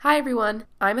Hi everyone,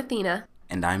 I'm Athena.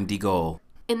 And I'm DeGol.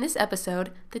 In this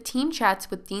episode, the team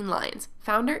chats with Dean Lyons,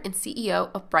 founder and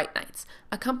CEO of Bright Nights,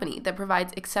 a company that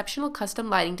provides exceptional custom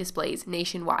lighting displays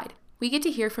nationwide. We get to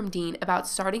hear from Dean about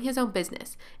starting his own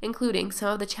business, including some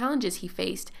of the challenges he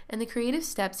faced and the creative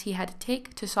steps he had to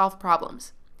take to solve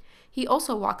problems. He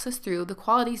also walks us through the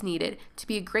qualities needed to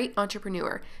be a great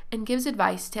entrepreneur and gives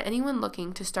advice to anyone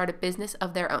looking to start a business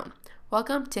of their own.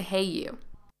 Welcome to Hey You.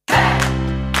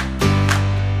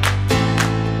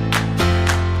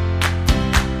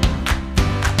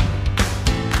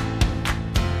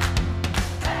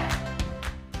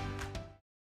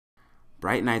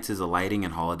 Bright Nights is a lighting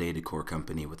and holiday decor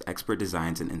company with expert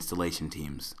designs and installation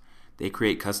teams. They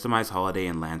create customized holiday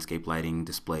and landscape lighting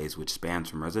displays which spans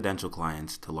from residential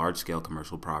clients to large-scale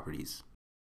commercial properties.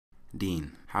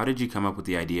 Dean, how did you come up with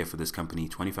the idea for this company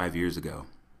 25 years ago?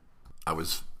 I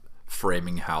was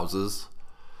framing houses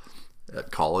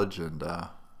at college, and I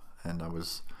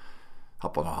was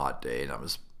up on a hot day, and I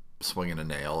was swinging a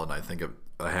nail, and I think of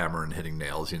a hammer and hitting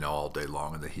nails, all day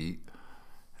long in the heat.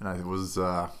 And I was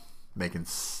making,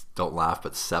 don't laugh,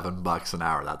 but $7 an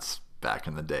hour. That's back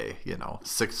in the day,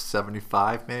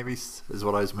 $6.75 maybe is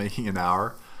what I was making an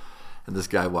hour. And this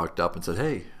guy walked up and said,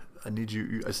 "Hey, I need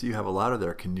you. I see you have a ladder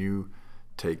there. Can you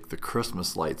take the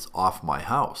Christmas lights off my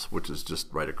house, which is just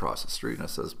right across the street?" And I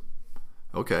says,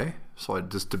 "Okay." So I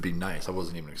just, to be nice, I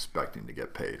wasn't even expecting to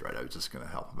get paid, right? I was just going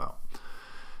to help him out.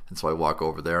 And so I walk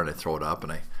over there and I throw it up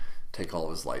and I take all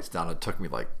of his lights down. It took me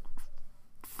like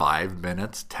 5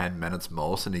 minutes, 10 minutes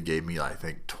most, and he gave me, I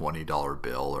think, $20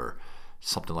 bill or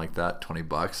something like that,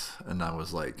 $20. And I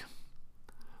was like,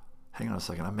 hang on a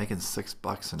second, I'm making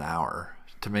 $6 an hour.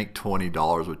 To make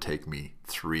 $20 would take me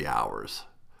 3 hours.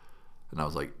 And I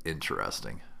was like,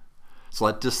 interesting. So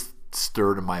that just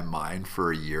stirred in my mind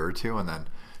for a year or two, and then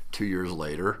 2 years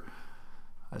later,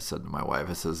 I said to my wife,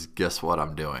 I says, "Guess what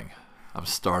I'm doing? I'm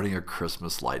starting a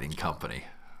Christmas lighting company."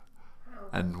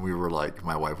 And we were like,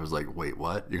 my wife was like, "Wait,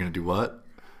 what? You're going to do what?"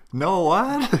 "No,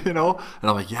 what?" And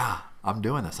I'm like, "Yeah, I'm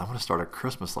doing this. I'm going to start a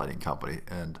Christmas lighting company."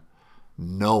 And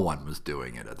no one was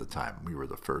doing it at the time. We were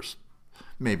the first.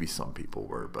 Maybe some people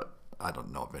were, but I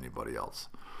don't know of anybody else.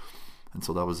 And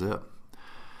so that was it.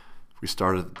 We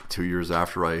started 2 years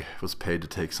after I was paid to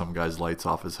take some guy's lights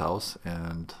off his house,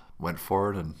 and went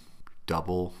for it, and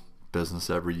double business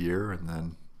every year, and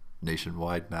then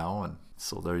nationwide now. And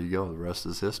so there you go. The rest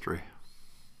is history.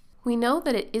 We know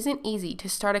that it isn't easy to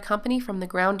start a company from the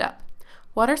ground up.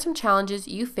 What are some challenges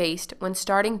you faced when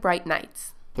starting Bright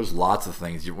Nights? There's lots of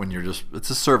things it's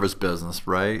a service business,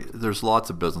 right? There's lots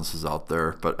of businesses out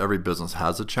there, but every business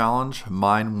has a challenge.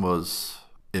 Mine was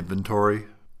inventory.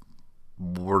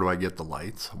 Where do I get the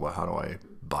lights? How do I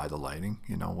buy the lighting?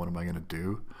 What am I going to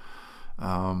do?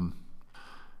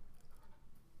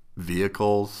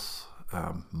 Vehicles,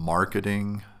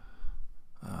 marketing.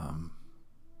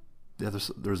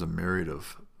 There's a myriad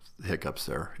of hiccups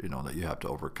there, that you have to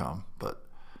overcome. But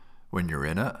when you're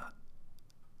in it,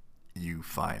 you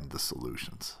find the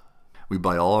solutions. We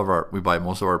buy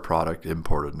most of our product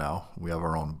imported now. We have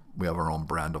our own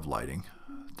brand of lighting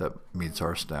that meets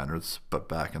our standards. But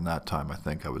back in that time, I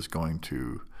think I was going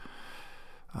to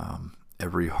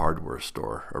every hardware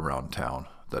store around town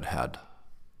that had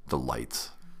the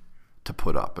lights to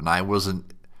put up, and I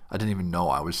didn't even know.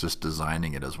 I was just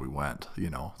designing it as we went,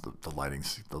 the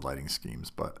lighting schemes.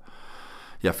 But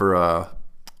yeah, for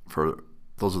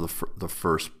those are the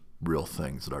first real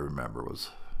things that I remember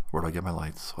was, where do I get my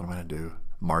lights? What am I going to do?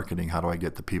 Marketing, how do I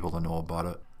get the people to know about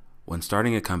it? When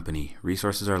starting a company,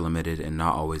 resources are limited and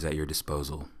not always at your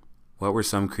disposal. What were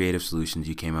some creative solutions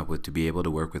you came up with to be able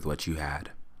to work with what you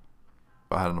had?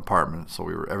 I had an apartment, so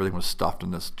everything was stuffed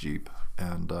in this Jeep,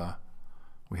 and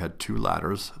we had 2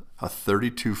 ladders, a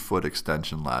 32-foot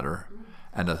extension ladder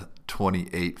and a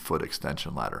 28-foot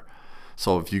extension ladder.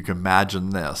 So if you can imagine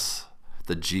this,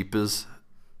 the Jeep is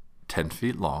 10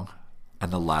 feet long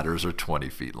and the ladders are 20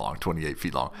 feet long, 28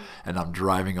 feet long. And I'm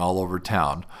driving all over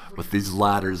town with these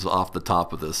ladders off the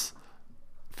top of this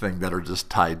thing that are just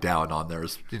tied down on there.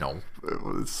 It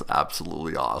was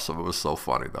absolutely awesome. It was so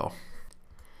funny though.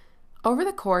 Over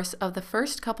the course of the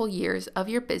first couple years of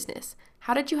your business,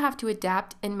 how did you have to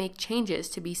adapt and make changes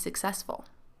to be successful?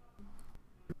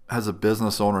 As a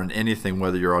business owner in anything,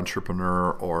 whether you're an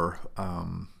entrepreneur or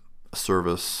a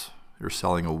service, you're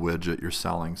selling a widget, you're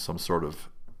selling some sort of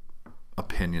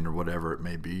opinion or whatever it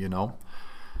may be,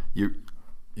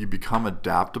 you become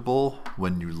adaptable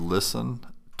when you listen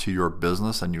to your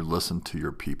business and you listen to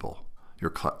your people, your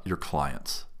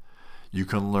clients. You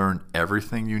can learn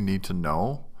everything you need to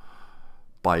know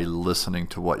by listening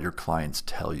to what your clients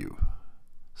tell you.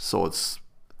 So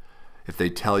if If they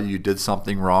tell you did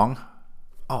something wrong,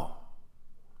 oh,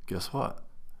 guess what?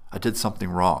 I did something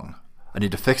wrong. I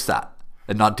need to fix that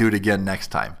and not do it again next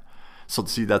time. So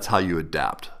see, that's how you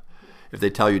adapt. If they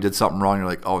tell you did something wrong, you're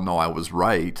like, oh no, I was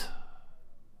right.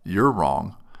 You're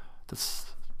wrong. It's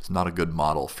not a good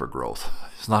model for growth.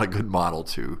 It's not a good model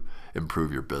to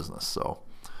improve your business. So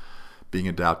being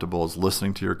adaptable is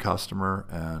listening to your customer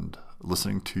and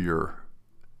listening to your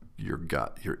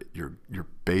gut, your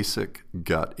basic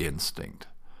gut instinct.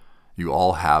 You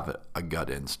all have a gut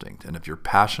instinct. And if you're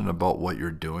passionate about what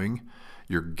you're doing,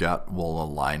 your gut will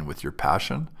align with your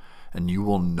passion and you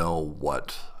will know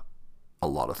what a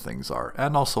lot of things are.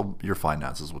 And also your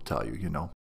finances will tell you,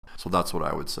 So that's what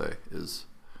I would say is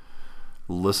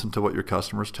listen to what your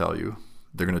customers tell you.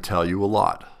 They're going to tell you a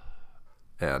lot.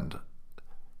 And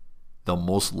they'll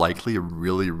most likely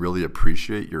really, really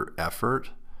appreciate your effort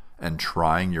and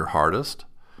trying your hardest.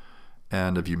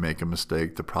 And if you make a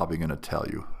mistake, they're probably going to tell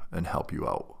you and help you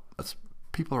out.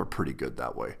 People are pretty good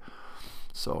that way.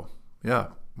 So yeah,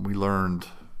 we learned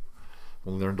a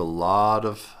lot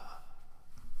of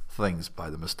things by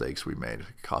the mistakes we made.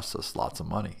 It cost us lots of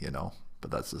money,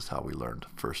 but that's just how we learned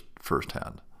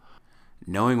firsthand.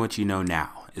 Knowing what you know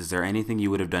now, is there anything you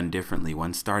would have done differently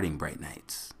when starting Bright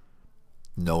Nights?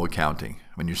 No accounting.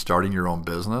 When you're starting your own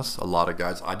business, a lot of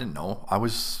guys, I didn't know. I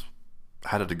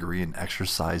had a degree in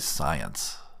exercise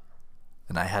science,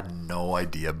 and I had no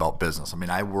idea about business. I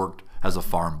mean, I worked as a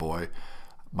farm boy.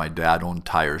 My dad owned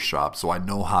tire shops, so I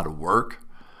know how to work,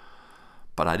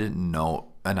 but I didn't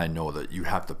know, and I know that you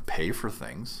have to pay for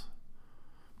things,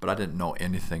 but I didn't know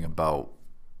anything about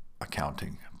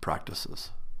accounting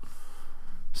practices.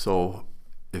 So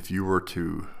if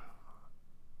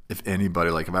anybody,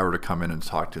 like if I were to come in and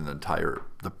talk to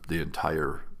the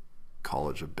entire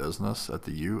College of Business at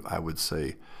the U, I would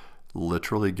say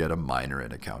literally get a minor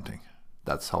in accounting.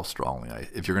 That's how strongly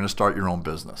if you're going to start your own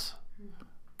business,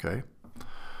 okay?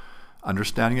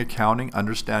 Understanding accounting,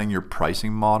 understanding your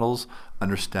pricing models,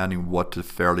 understanding what to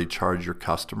fairly charge your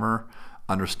customer,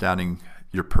 understanding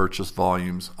your purchase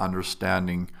volumes,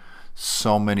 understanding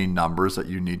so many numbers that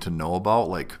you need to know about.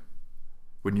 Like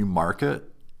when you market,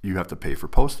 you have to pay for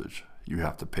postage. You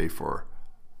have to pay for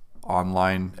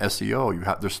online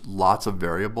SEO. There's lots of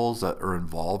variables that are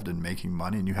involved in making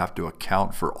money, and you have to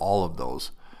account for all of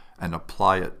those and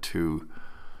apply it to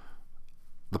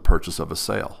the purchase of a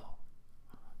sale.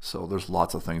 So there's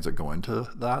lots of things that go into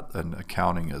that, and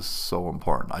accounting is so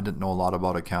important. I didn't know a lot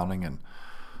about accounting, and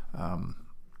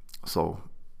so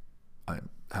I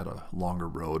had a longer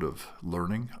road of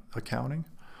learning accounting.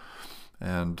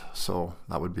 And so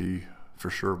that would be for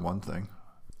sure one thing.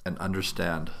 And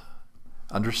understand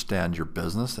your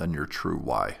business and your true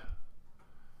why.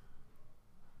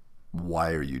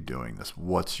 Why are you doing this?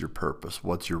 What's your purpose?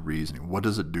 What's your reasoning? What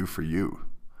does it do for you?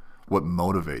 What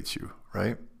motivates you,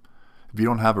 right? If you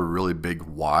don't have a really big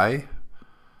why,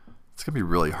 it's going to be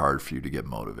really hard for you to get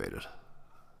motivated.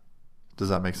 Does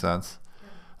that make sense?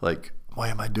 Like, why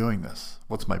am I doing this?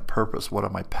 What's my purpose? What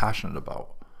am I passionate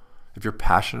about? If you're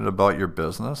passionate about your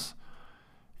business,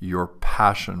 your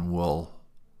passion will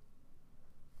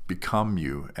become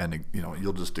you, and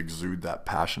you'll just exude that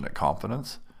passionate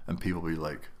confidence, and people will be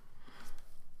like,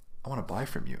 I want to buy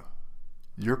from you.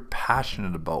 You're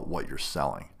passionate about what you're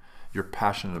selling. You're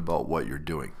passionate about what you're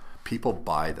doing. People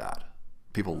buy that.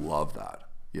 People love that,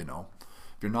 If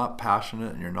you're not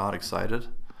passionate and you're not excited,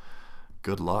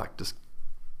 good luck. Just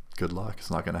good luck. It's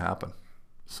not going to happen.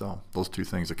 So those two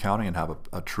things, accounting and have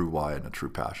a true why and a true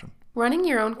passion. Running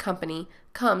your own company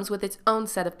comes with its own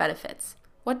set of benefits.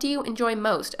 What do you enjoy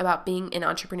most about being an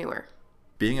entrepreneur?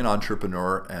 Being an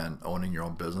entrepreneur and owning your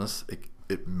own business,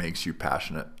 it makes you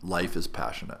passionate. Life is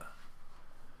passionate.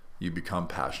 You become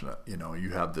passionate.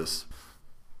 You have this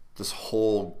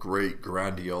whole great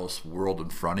grandiose world in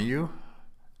front of you,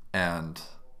 and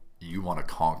you want to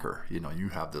conquer. You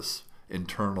have this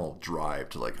internal drive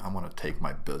to I want to take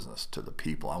my business to the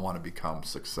people. I want to become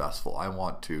successful. I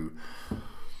want to,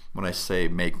 when I say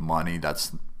make money,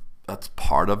 that's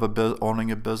part of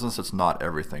owning a business. It's not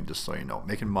everything, just so you know.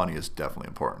 Making money is definitely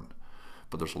important,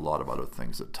 but there's a lot of other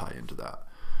things that tie into that.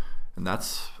 And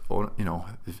that's,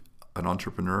 if an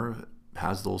entrepreneur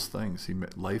has those things,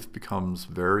 life becomes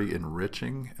very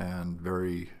enriching and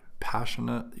very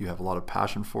passionate. You have a lot of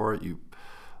passion for it. You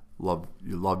love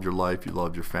your life, you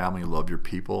love your family, you love your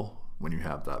people. When you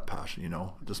have that passion,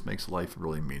 it just makes life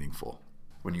really meaningful.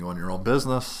 When you own your own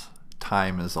business,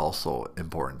 time is also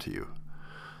important to you.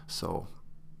 So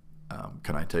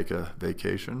can I take a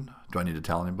vacation? Do I need to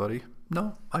tell anybody?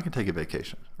 No, I can take a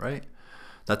vacation, right?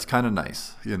 That's kind of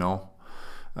nice,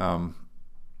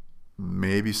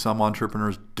 maybe some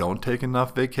entrepreneurs don't take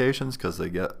enough vacations because they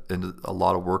get into a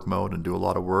lot of work mode and do a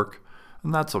lot of work,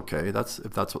 and that's okay.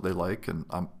 If that's what they like, and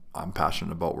I'm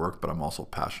passionate about work, but I'm also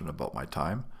passionate about my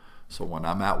time. So when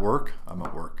I'm at work, I'm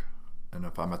at work, and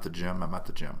if I'm at the gym, I'm at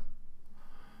the gym,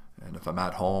 and if I'm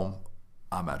at home,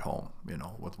 I'm at home,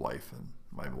 with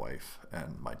my wife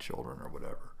and my children or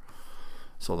whatever.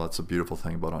 So that's a beautiful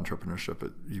thing about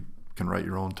entrepreneurship. You can write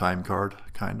your own time card,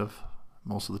 kind of,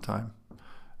 most of the time.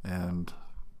 And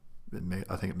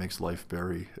I think it makes life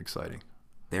very exciting.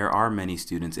 There are many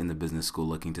students in the business school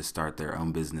looking to start their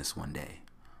own business one day.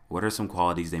 What are some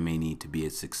qualities they may need to be a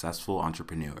successful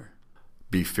entrepreneur?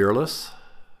 Be fearless.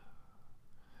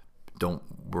 Don't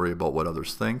worry about what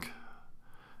others think.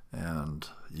 And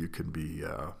you can be,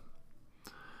 you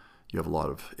have a lot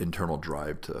of internal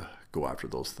drive to go after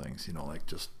those things, like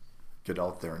just get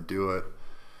out there and do it.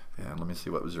 And let me see,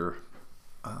 what was your...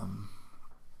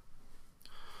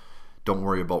 Don't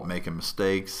worry about making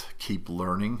mistakes. Keep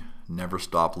learning. Never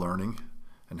stop learning.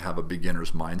 And have a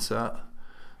beginner's mindset.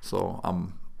 So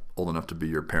I'm old enough to be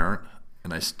your parent,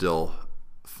 and I still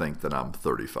think that I'm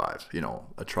 35.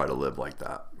 I try to live like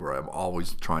that, where I'm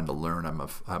always trying to learn.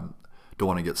 Don't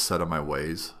want to get set in my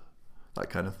ways, that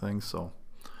kind of thing. So,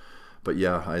 but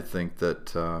yeah, I think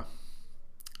that...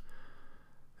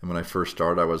 And when I first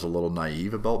started, I was a little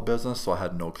naive about business, so I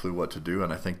had no clue what to do.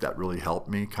 And I think that really helped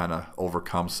me kind of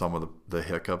overcome some of the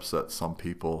hiccups that some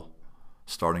people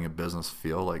starting a business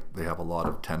feel like they have a lot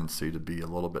of tendency to be a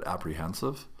little bit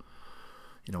apprehensive.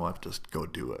 You know what? Just go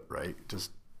do it, right? Just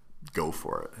go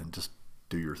for it and just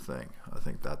do your thing. I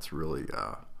think that's really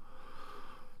a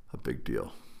big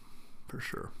deal, for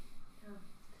sure.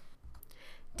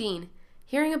 Dean,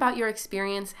 hearing about your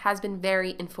experience has been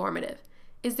very informative.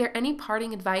 Is there any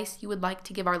parting advice you would like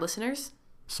to give our listeners?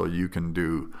 So you can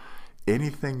do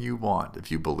anything you want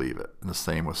if you believe it. And the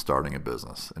same with starting a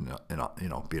business and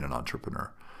being an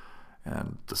entrepreneur.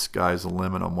 And the sky's the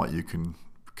limit on what you can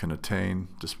attain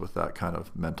just with that kind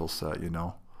of mental set,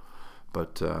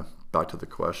 But back to the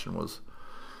question was,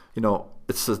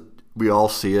 we all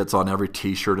see it. It's on every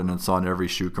T-shirt and it's on every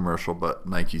shoe commercial. But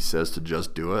Nike says to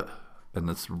just do it, and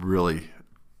that's really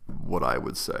what I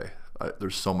would say.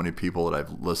 There's so many people that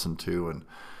I've listened to, and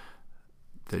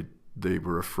they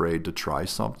were afraid to try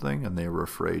something, and they were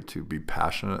afraid to be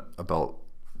passionate about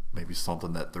maybe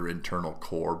something that their internal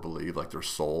core believed, like their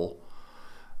soul.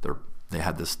 They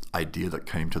had this idea that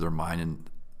came to their mind, and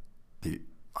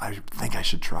I think I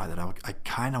should try that. I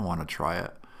kind of want to try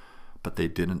it, but they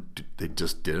didn't. They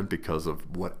just didn't because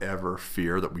of whatever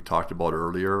fear that we talked about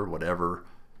earlier, whatever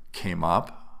came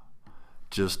up.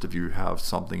 Just if you have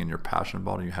something and you're passionate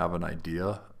about it, you have an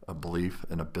idea, a belief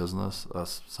in a business,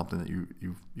 something that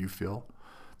you feel,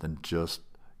 then just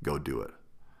go do it.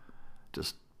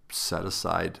 Just set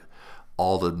aside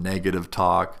all the negative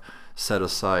talk, set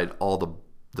aside all the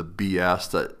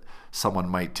BS that someone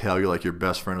might tell you, like your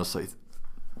best friend will say,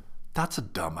 that's a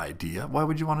dumb idea. Why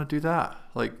would you want to do that?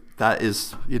 Like that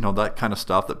is, that kind of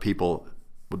stuff that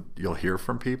you'll hear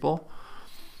from people,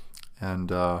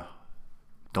 and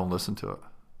don't listen to it.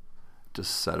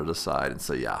 Just set it aside and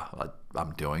say, yeah,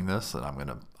 I'm doing this, and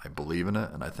I believe in it,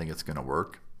 and I think it's going to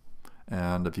work.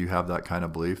 And if you have that kind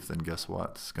of belief, then guess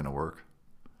what? It's going to work.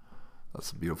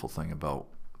 That's the beautiful thing about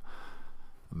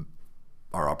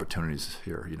our opportunities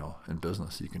here, in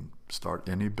business. You can start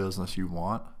any business you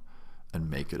want and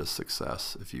make it a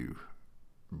success if you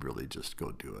really just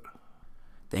go do it.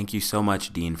 Thank you so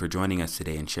much, Dean, for joining us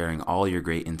today and sharing all your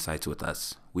great insights with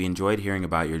us. We enjoyed hearing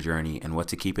about your journey and what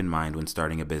to keep in mind when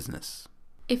starting a business.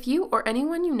 If you or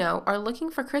anyone you know are looking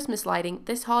for Christmas lighting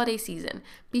this holiday season,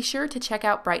 be sure to check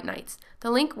out Bright Nights. The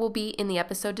link will be in the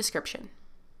episode description.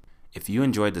 If you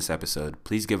enjoyed this episode,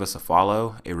 please give us a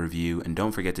follow, a review, and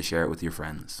don't forget to share it with your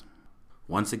friends.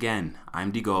 Once again,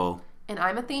 I'm Digol. And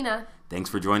I'm Athena. Thanks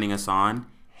for joining us on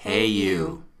Hey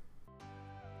You.